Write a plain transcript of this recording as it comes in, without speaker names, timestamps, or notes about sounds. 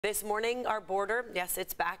This morning, our border, yes,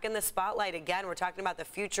 it's back in the spotlight again. We're talking about the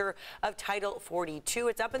future of Title 42.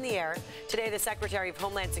 It's up in the air. Today, the Secretary of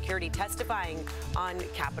Homeland Security testifying on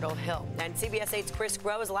Capitol Hill. And CBS 8's Chris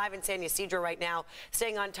Groh is live in San Ysidro right now,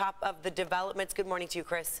 staying on top of the developments. Good morning to you,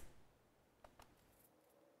 Chris.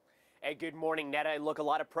 Hey, good morning, Netta. Look, a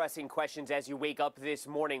lot of pressing questions as you wake up this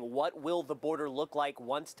morning. What will the border look like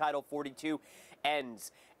once Title 42 ends?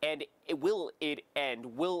 And will it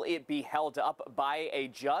end? Will it be held up by a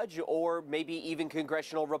judge or maybe even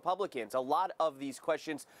congressional Republicans? A lot of these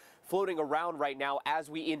questions floating around right now as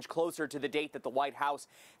we inch closer to the date that the White House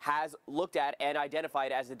has looked at and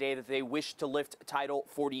identified as the day that they wish to lift Title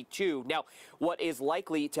 42. Now, what is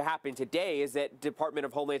likely to happen today is that Department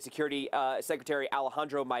of Homeland Security Secretary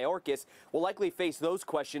Alejandro Mayorkas will likely face those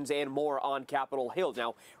questions and more on Capitol Hill.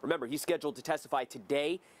 Now, remember, he's scheduled to testify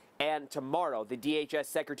today and tomorrow. The DHS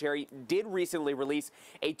Secretary did recently release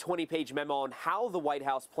a 20-page memo on how the White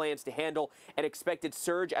House plans to handle an expected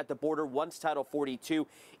surge at the border once Title 42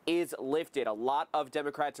 is lifted. A lot of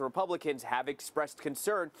Democrats and Republicans have expressed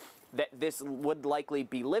concern that this would likely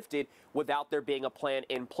be lifted without there being a plan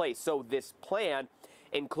in place. So this plan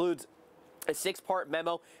includes a 6-part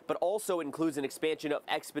memo, but also includes an expansion of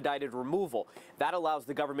expedited removal. That allows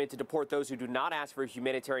the government to deport those who do not ask for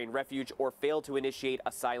humanitarian refuge or fail to initiate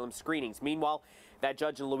asylum screenings. Meanwhile, that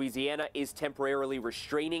judge in Louisiana is temporarily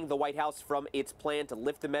restraining the White House from its plan to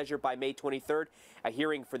lift the measure by May 23rd. A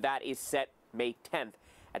hearing for that is set May 10th.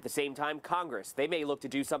 At the same time, Congress, they may look to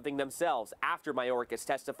do something themselves. After Mayorkas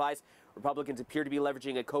testifies, Republicans appear to be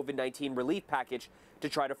leveraging a COVID-19 relief package to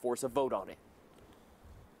try to force a vote on it.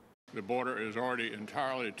 The border is already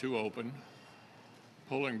entirely too open.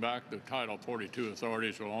 Pulling back the Title 42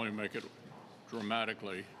 authorities will only make it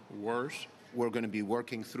dramatically worse. We're going to be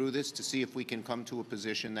working through this to see if we can come to a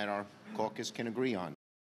position that our caucus can agree on.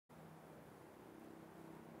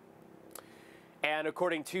 And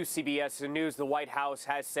according to CBS News, the White House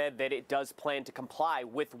has said that it does plan to comply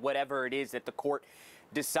with whatever it is that the court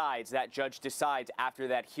decides, that judge decides after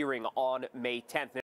that hearing on May 10th.